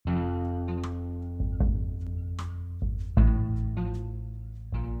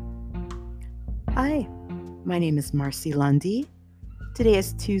Hi, my name is Marcy Lundy. Today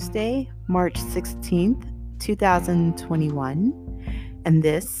is Tuesday, March 16th, 2021, and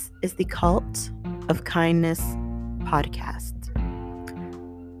this is the Cult of Kindness podcast.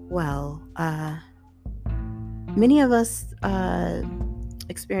 Well, many of us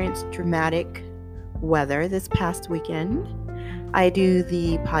experienced dramatic weather this past weekend. I do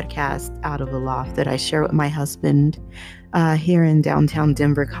the podcast out of a loft that I share with my husband here in downtown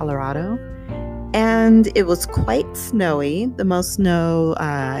Denver, Colorado. And it was quite snowy, the most snow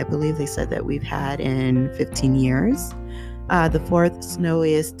I believe they said that we've had in 15 years. The fourth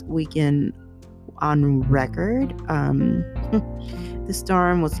snowiest weekend on record. The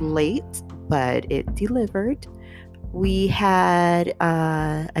storm was late, but it delivered. We had,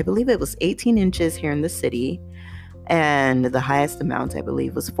 I believe it was 18 inches here in the city, and the highest amount, I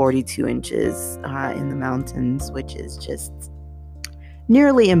believe, was 42 inches in the mountains, which is just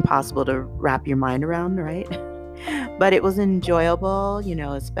nearly impossible to wrap your mind around, right? But it was enjoyable,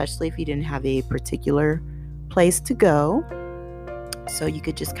 especially if you didn't have a particular place to go. So you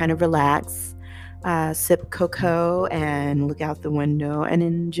could just kind of relax, sip cocoa, and look out the window and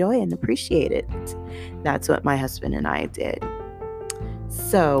enjoy and appreciate it. That's what my husband and I did.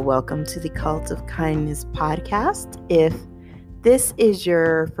 So welcome to the Cult of Kindness podcast. If this is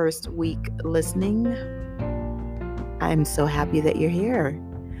your first week listening, I'm so happy that you're here.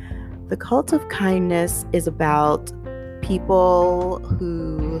 The Cult of Kindness is about people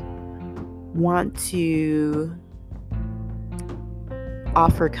who want to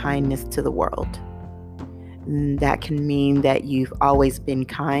offer kindness to the world. And that can mean that you've always been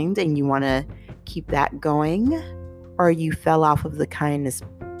kind and you want to keep that going, or you fell off of the kindness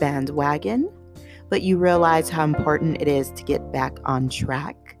bandwagon, but you realize how important it is to get back on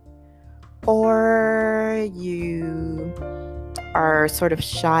track. Or you are sort of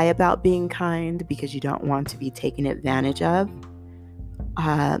shy about being kind because you don't want to be taken advantage of.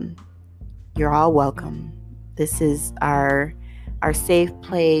 You're all welcome. This is our safe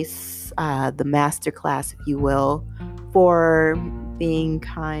place, the masterclass, if you will, for being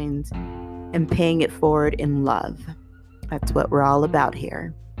kind and paying it forward in love. That's what we're all about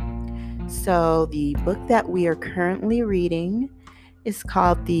here. So the book that we are currently reading is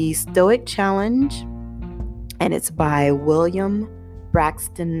called The Stoic Challenge, and it's by William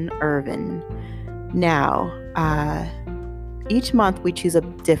Braxton Irvin. Now, each month we choose a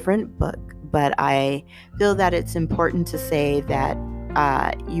different book, but I feel that it's important to say that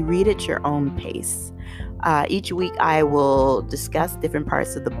you read at your own pace. Each week I will discuss different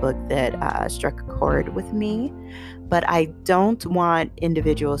parts of the book that struck a chord with me, but I don't want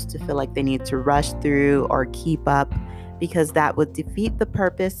individuals to feel like they need to rush through or keep up, because that would defeat the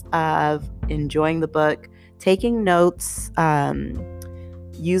purpose of enjoying the book, taking notes,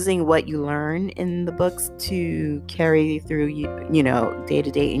 using what you learn in the books to carry through, day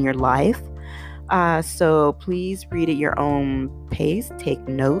to day in your life. So please read at your own pace, take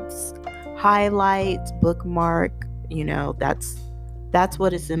notes, highlight, bookmark. That's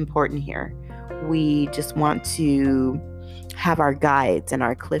what is important here. We just want to have our guides and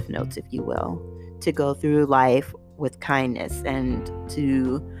our cliff notes, if you will, to go through life with kindness and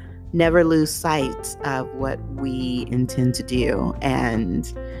to never lose sight of what we intend to do,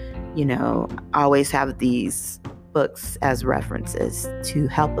 and always have these books as references to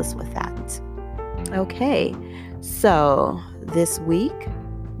help us with that. Okay, so this week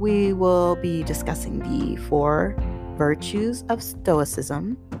we will be discussing the 4 virtues of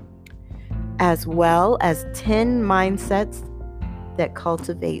Stoicism, as well as 10 mindsets that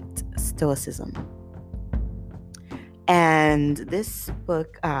cultivate Stoicism. And this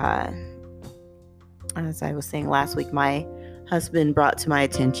book, as I was saying last week, my husband brought to my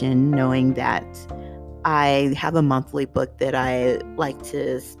attention, knowing that I have a monthly book that I like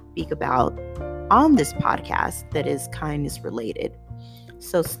to speak about on this podcast that is kindness related.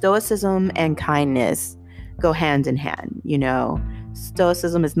 So Stoicism and kindness go hand in hand.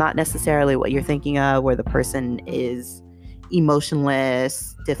 Stoicism is not necessarily what you're thinking of, where the person is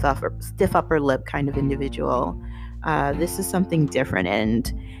emotionless, stiff upper lip kind of individual. This is something different,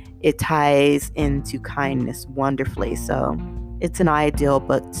 and it ties into kindness wonderfully. So it's an ideal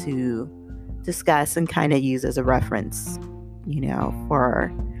book to discuss and kind of use as a reference,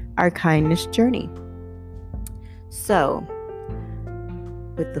 for our kindness journey. So,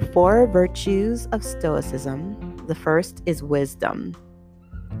 with the 4 virtues of Stoicism, the first is wisdom.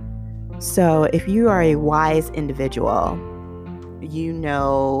 So if you are a wise individual, you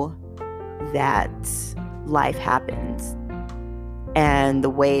know that life happens, and the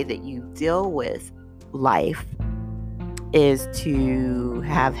way that you deal with life is to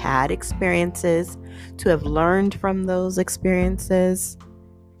have had experiences, to have learned from those experiences,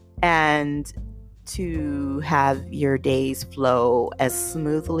 and to have your days flow as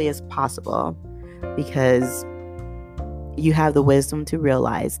smoothly as possible, because you have the wisdom to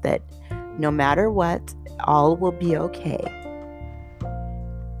realize that no matter what, all will be okay.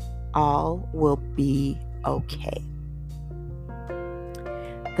 All will be okay.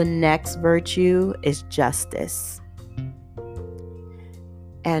 The next virtue is justice.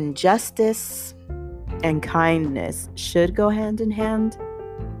 And justice and kindness should go hand in hand.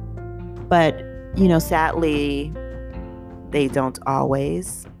 But, sadly, they don't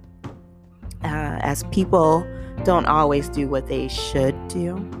always. As people don't always do what they should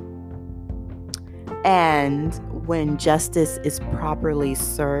do. And when justice is properly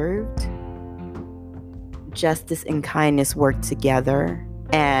served, justice and kindness work together,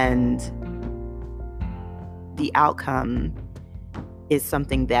 and the outcome is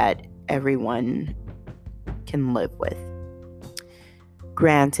something that everyone can live with.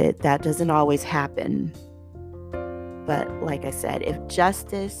 Granted, that doesn't always happen. But like I said, if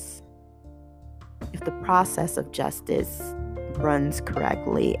the process of justice runs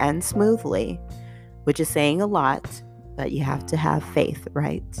correctly and smoothly, which is saying a lot, but you have to have faith,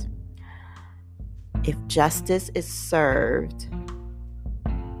 right? If justice is served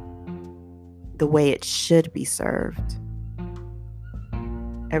the way it should be served,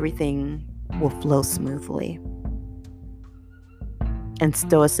 everything will flow smoothly. And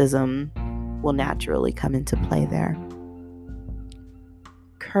stoicism will naturally come into play there.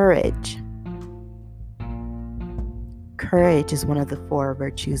 Courage. Courage is one of the 4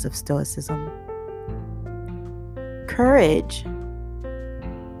 virtues of stoicism. Courage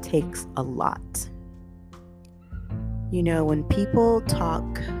takes a lot. When people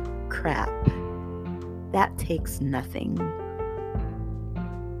talk crap, that takes nothing.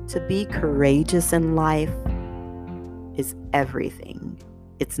 To be courageous in life is everything.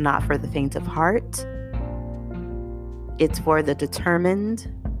 It's not for the faint of heart. It's for the determined.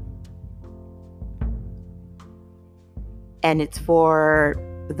 And it's for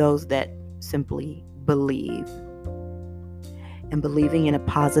those that simply believe. And believing in a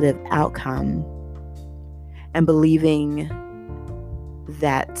positive outcome. And believing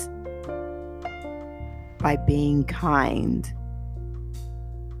that by being kind,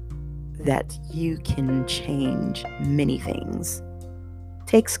 that you can change many things.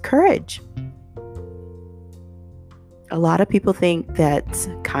 Takes courage. A lot of people think that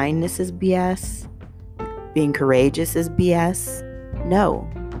kindness is BS, being courageous is BS. No,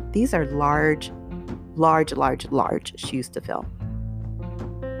 these are large shoes to fill.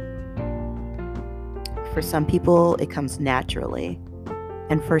 For some people, it comes naturally,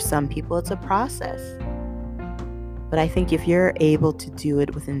 and for some people, it's a process. But I think if you're able to do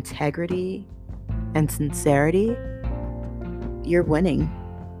it with integrity and sincerity, you're winning.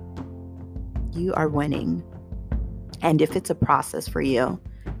 You are winning. And if it's a process for you,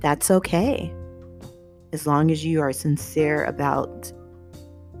 that's okay. As long as you are sincere about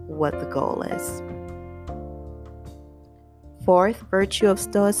what the goal is. 4th virtue of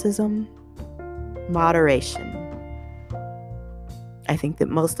stoicism, moderation. I think that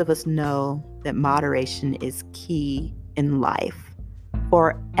most of us know that moderation is key in life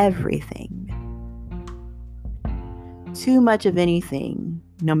for everything. Too much of anything,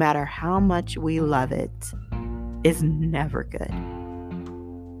 no matter how much we love it, is never good.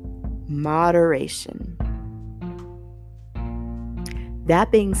 Moderation.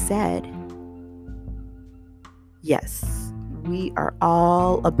 That being said, yes, we are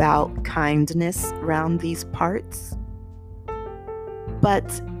all about kindness around these parts,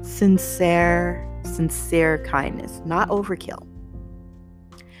 but sincere kindness, not overkill,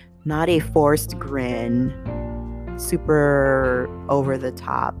 not a forced grin, super over the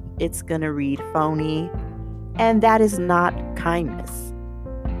top. It's gonna read phony, and that is not kindness.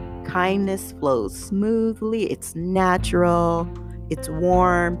 Kindness flows smoothly, it's natural, it's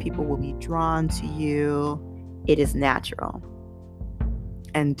warm, people will be drawn to you. It is natural.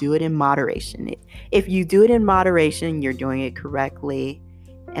 And do it in moderation. If you do it in moderation, you're doing it correctly.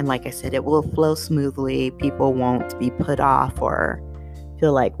 And like I said, it will flow smoothly. People won't be put off or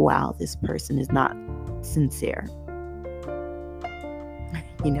feel like, wow, this person is not sincere.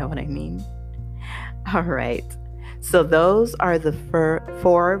 You know what I mean? All right. So those are the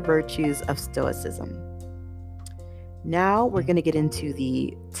 4 virtues of Stoicism. Now we're going to get into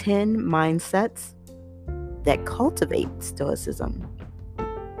the 10 mindsets that cultivate Stoicism.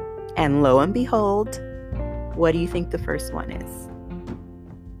 And lo and behold, what do you think the first one is?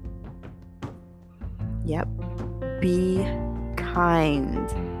 Yep, Be kind.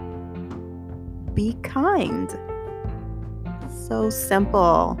 Be kind. So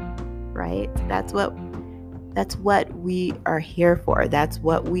simple, right? That's what we are here for. That's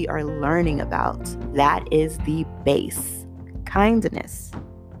what we are learning about. That is the base. Kindness.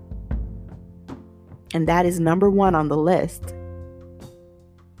 And that is number 1 on the list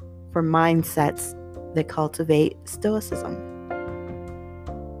for mindsets that cultivate stoicism.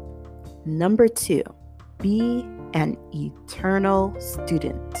 Number 2, be an eternal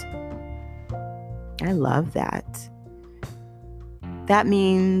student. I love that. That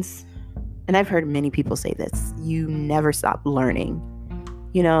means, and I've heard many people say this, you never stop learning.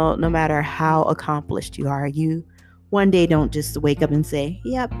 No matter how accomplished you are, you one day don't just wake up and say,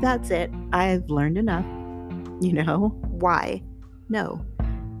 yep, that's it. I've learned enough. Why? No.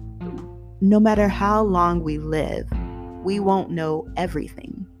 No matter how long we live, we won't know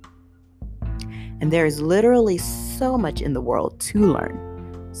everything. And there is literally so much in the world to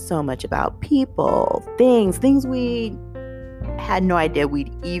learn. So much about people, things we had no idea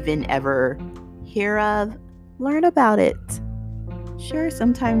we'd even ever hear of. Learn about it. Sure,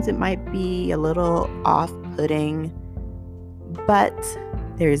 sometimes it might be a little off-putting, but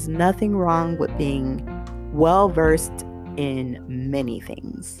there's nothing wrong with being well-versed in many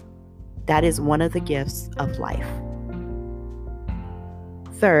things. That is one of the gifts of life.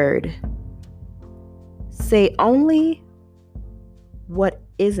 Third, say only what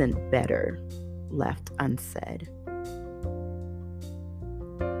isn't better left unsaid.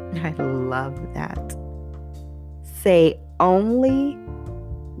 I love that. Say only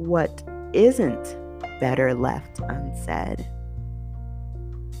what isn't better left unsaid.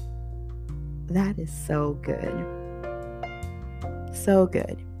 That is so good. So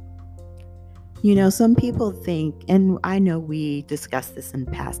good. Some people think, and I know we discussed this in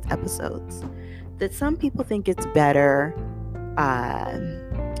past episodes, that some people think it's better,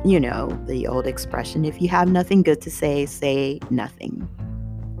 the old expression, if you have nothing good to say nothing.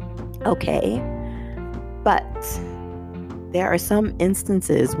 Okay. But there are some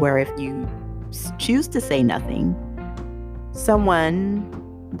instances where if you choose to say nothing,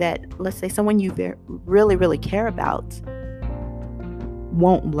 let's say someone you really, really care about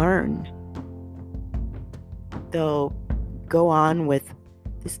won't learn. They'll go on with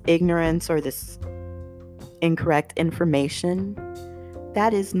this ignorance or this incorrect information.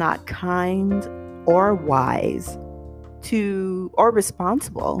 That is not kind or wise or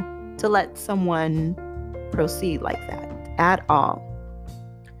responsible to let someone proceed like that at all.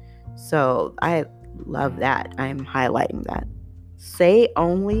 So I love that. I'm highlighting that. Say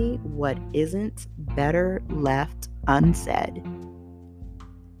only what isn't better left unsaid.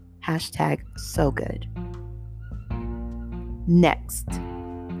 #so good. Next,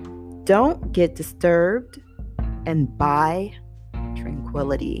 don't get disturbed and buy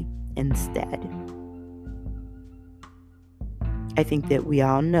tranquility instead. I think that we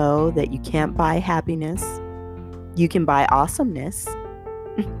all know that you can't buy happiness. You can buy awesomeness,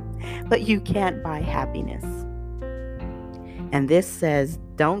 but you can't buy happiness. And this says,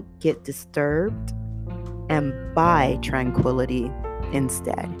 don't get disturbed and buy tranquility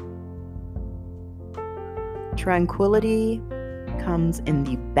instead. Tranquility comes in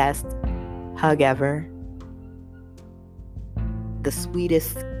the best hug ever, the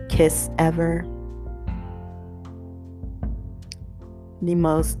sweetest kiss ever, the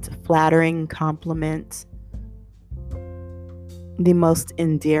most flattering compliment, the most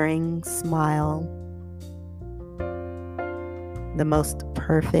endearing smile, the most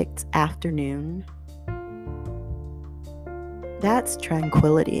perfect afternoon. That's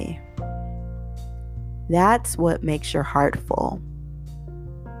tranquility. That's what makes your heart full.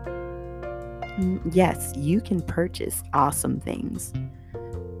 Yes, you can purchase awesome things,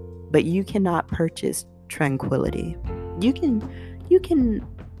 but you cannot purchase tranquility. You can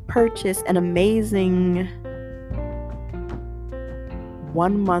purchase an amazing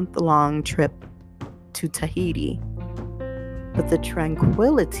 1-month-long trip to Tahiti, but the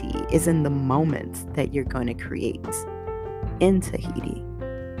tranquility is in the moments that you're going to create in Tahiti,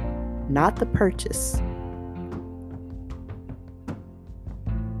 not the purchase.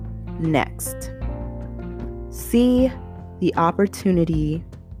 Next, see the opportunity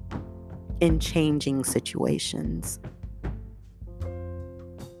in changing situations.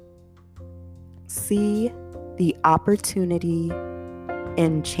 See the opportunity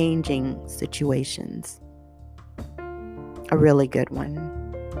in changing situations. A really good one.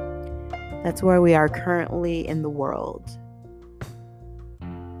 That's where we are currently in the world.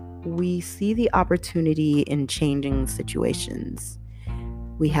 We see the opportunity in changing situations.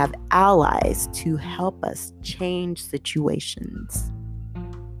 We have allies to help us change situations.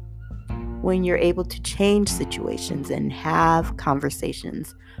 When you're able to change situations and have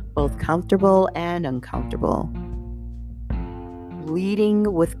conversations, both comfortable and uncomfortable,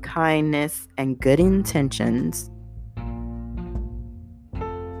 leading with kindness and good intentions,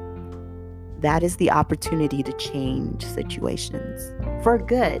 that is the opportunity to change situations for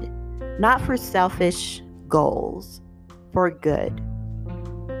good, not for selfish goals, for good.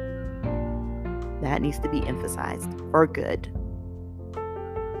 That needs to be emphasized, for good.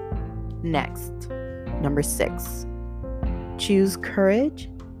 Next, number 6, choose courage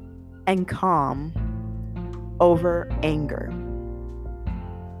and calm over anger.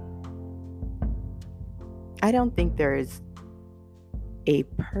 I don't think there is a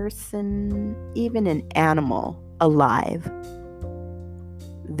person, even an animal alive,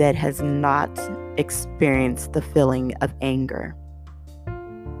 that has not experienced the feeling of anger.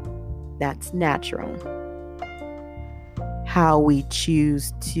 That's natural. How we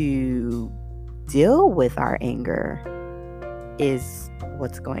choose to deal with our anger is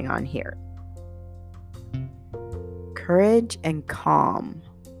what's going on here. Courage and calm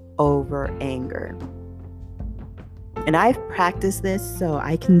over anger. And I've practiced this, so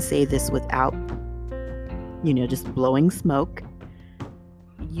I can say this without, just blowing smoke.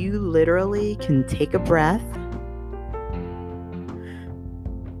 You literally can take a breath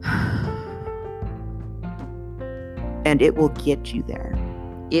and it will get you there.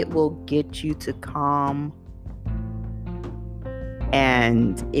 It will get you to calm,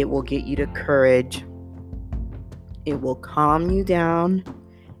 and it will get you to courage. It will calm you down,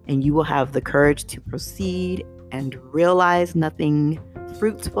 and you will have the courage to proceed and realize nothing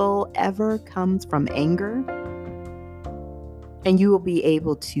fruitful ever comes from anger. And you will be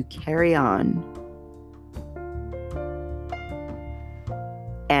able to carry on.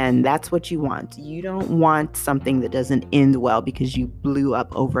 And that's what you want. You don't want something that doesn't end well because you blew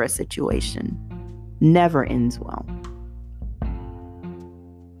up over a situation. Never ends well.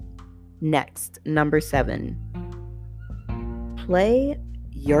 Next, number 7. Play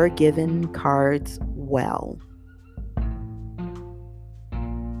your given cards well.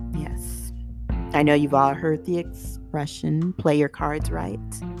 Yes. I know you've all heard the expression, play your cards right.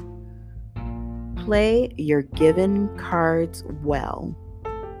 Play your given cards well.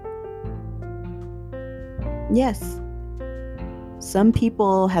 Yes. Some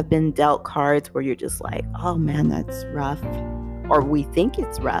people have been dealt cards where you're just like, oh man, that's rough. Or we think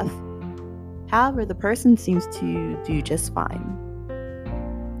it's rough. However, the person seems to do just fine.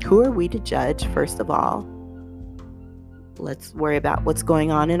 Who are we to judge, first of all? Let's worry about what's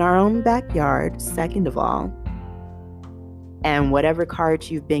going on in our own backyard, second of all. And whatever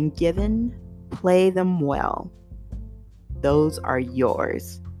cards you've been given, play them well. Those are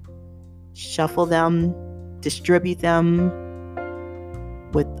yours. Shuffle them, distribute them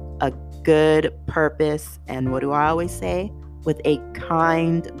with a good purpose, and what do I always say? With a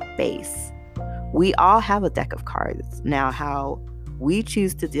kind base. We all have a deck of cards. Now, how we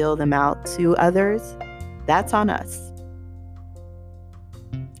choose to deal them out to others, that's on us.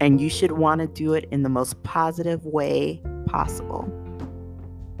 And you should want to do it in the most positive way possible.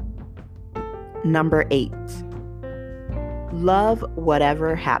 Number 8, love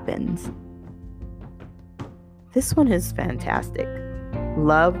whatever happens. This one is fantastic.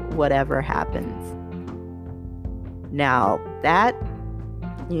 Love whatever happens. Now, that,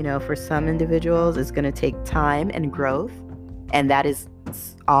 for some individuals is going to take time and growth, and that is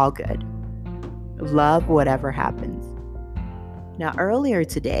all good. Love whatever happens. Now, earlier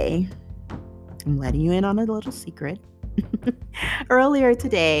today, I'm letting you in on a little secret. Earlier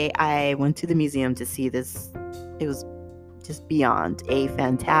today, I went to the museum to see this. It was just beyond a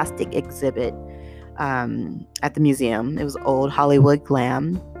fantastic exhibit at the museum. It was Old Hollywood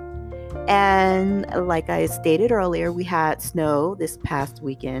Glam. And like I stated earlier, we had snow this past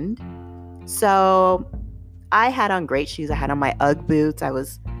weekend. So I had on great shoes. I had on my UGG boots. I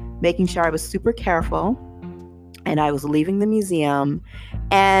was making sure I was super careful. And I was leaving the museum.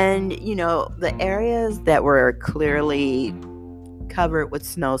 And, the areas that were clearly covered with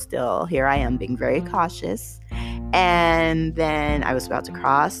snow still, here I am being very cautious. And then I was about to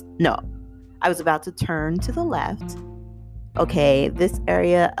turn to the left. Okay, this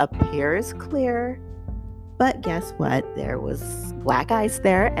area appears clear, but guess what? There was black ice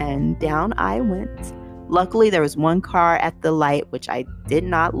there, and down I went. Luckily, there was one car at the light, which I did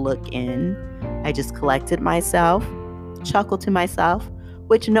not look in. I just collected myself, chuckled to myself,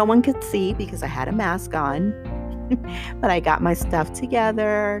 which no one could see because I had a mask on. But I got my stuff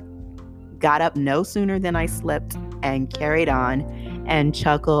together, got up no sooner than I slipped, and carried on. and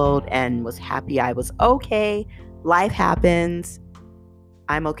chuckled and was happy I was okay. Life happens.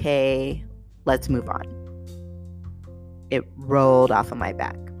 I'm okay. Let's move on. It rolled off of my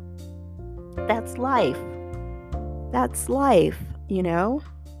back. That's life. That's life, you know?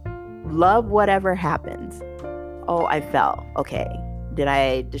 Love whatever happens. Oh, I fell. Okay. Did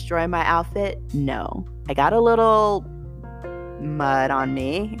I destroy my outfit? No. I got a little mud on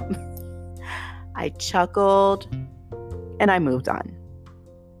me. I chuckled and I moved on.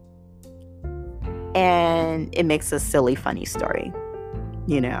 And it makes a silly, funny story.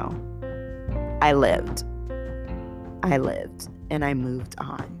 You know, I lived and I moved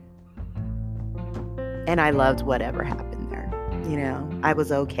on. And I loved whatever happened there. You know, I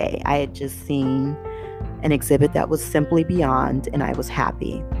was okay. I had just seen an exhibit that was simply beyond, and I was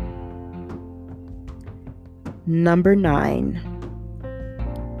happy. Number 9,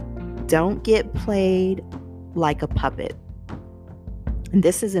 don't get played like a puppet. And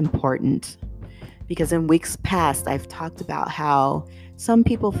this is important because in weeks past, I've talked about how some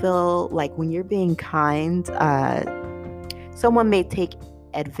people feel like when you're being kind, someone may take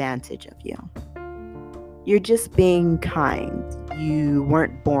advantage of you. You're just being kind. You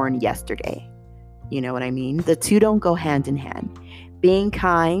weren't born yesterday. You know what I mean? The two don't go hand in hand. Being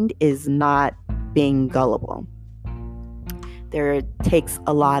kind is not being gullible. There takes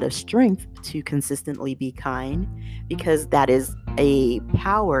a lot of strength to consistently be kind because that is a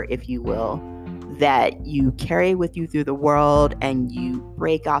power, if you will, that you carry with you through the world and you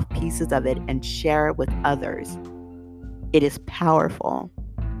break off pieces of it and share it with others. It is powerful.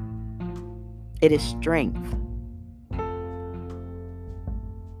 It is strength.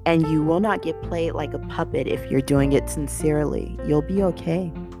 And you will not get played like a puppet if you're doing it sincerely. You'll be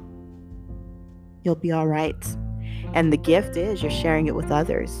okay. You'll be all right. And the gift is you're sharing it with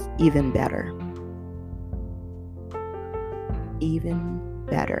others. Even better. Even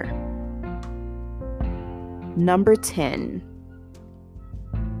better. Number 10.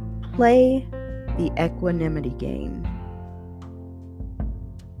 Play the equanimity game.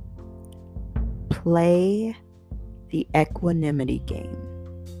 Play the equanimity game.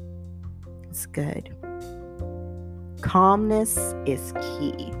 It's good. Calmness is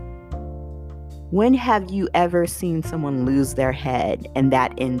key. When have you ever seen someone lose their head and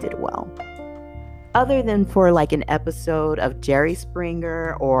that ended well? Other than for like an episode of Jerry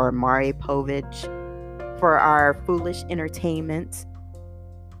Springer or Maury Povich for our foolish entertainment.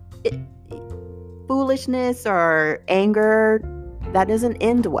 Foolishness or anger, that doesn't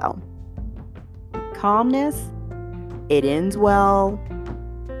end well. Calmness, it ends well.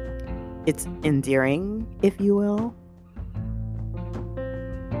 It's endearing, if you will.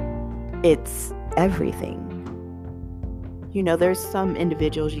 It's everything. You know, there's some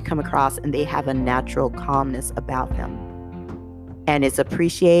individuals you come across and they have a natural calmness about them. And it's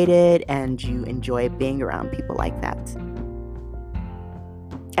appreciated and you enjoy being around people like that.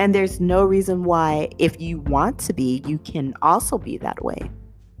 And there's no reason why, if you want to be, you can also be that way.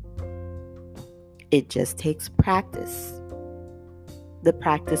 It just takes practice. The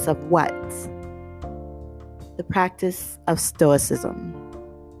practice of what? The practice of stoicism.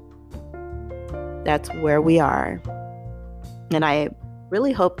 That's where we are. And I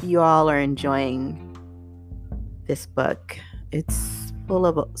really hope you all are enjoying this book. It's full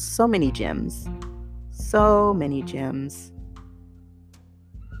of so many gems. So many gems.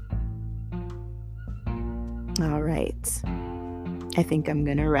 All right. I think I'm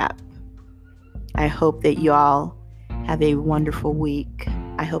going to wrap. I hope that you all have a wonderful week.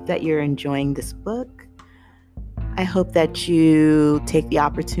 I hope that you're enjoying this book. I hope that you take the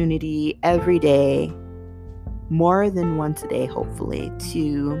opportunity every day, more than once a day, hopefully,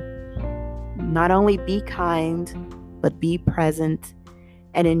 to not only be kind, but be present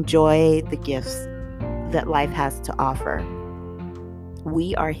and enjoy the gifts that life has to offer.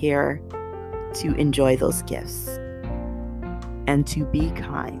 We are here to enjoy those gifts and to be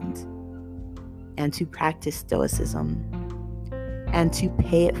kind and to practice stoicism and to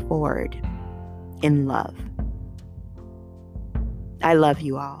pay it forward in love. I love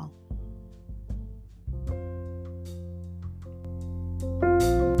you all.